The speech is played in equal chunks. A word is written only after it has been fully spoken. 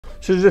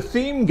So there's a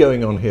theme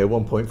going on here,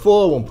 1.4,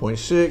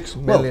 1.6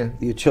 million. Well,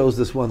 you chose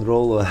this one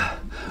roll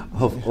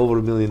of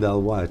over $1 million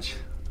watch.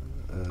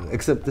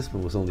 Except this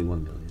one was only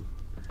 1 million.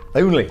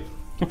 Only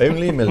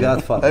a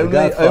million.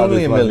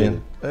 Only a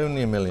million.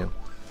 Only a million.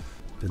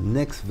 The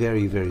next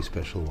very, very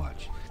special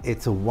watch.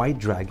 It's a white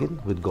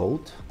dragon with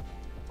gold.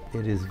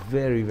 It is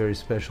very, very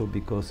special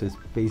because it's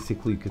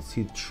basically, you could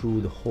see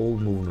through the whole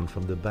movement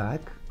from the back,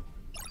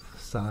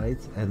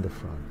 sides, and the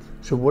front.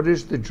 So what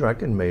is the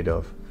dragon made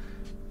of?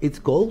 It's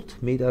gold,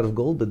 made out of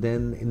gold, but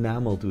then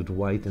enameled with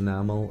white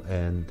enamel,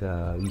 and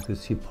you can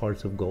see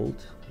parts of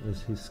gold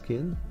as his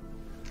skin.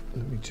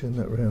 Let me turn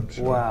that around.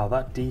 Wow,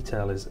 that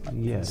detail is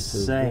insane. It's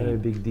a very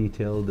big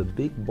detail. The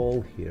big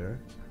ball here,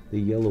 the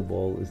yellow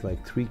ball, is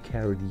like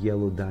 3-carat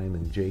yellow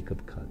diamond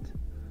Jacob cut.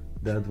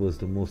 That was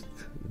the most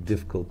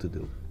difficult to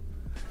do.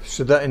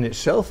 So that in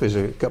itself is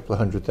a couple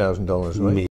of $100,000, right?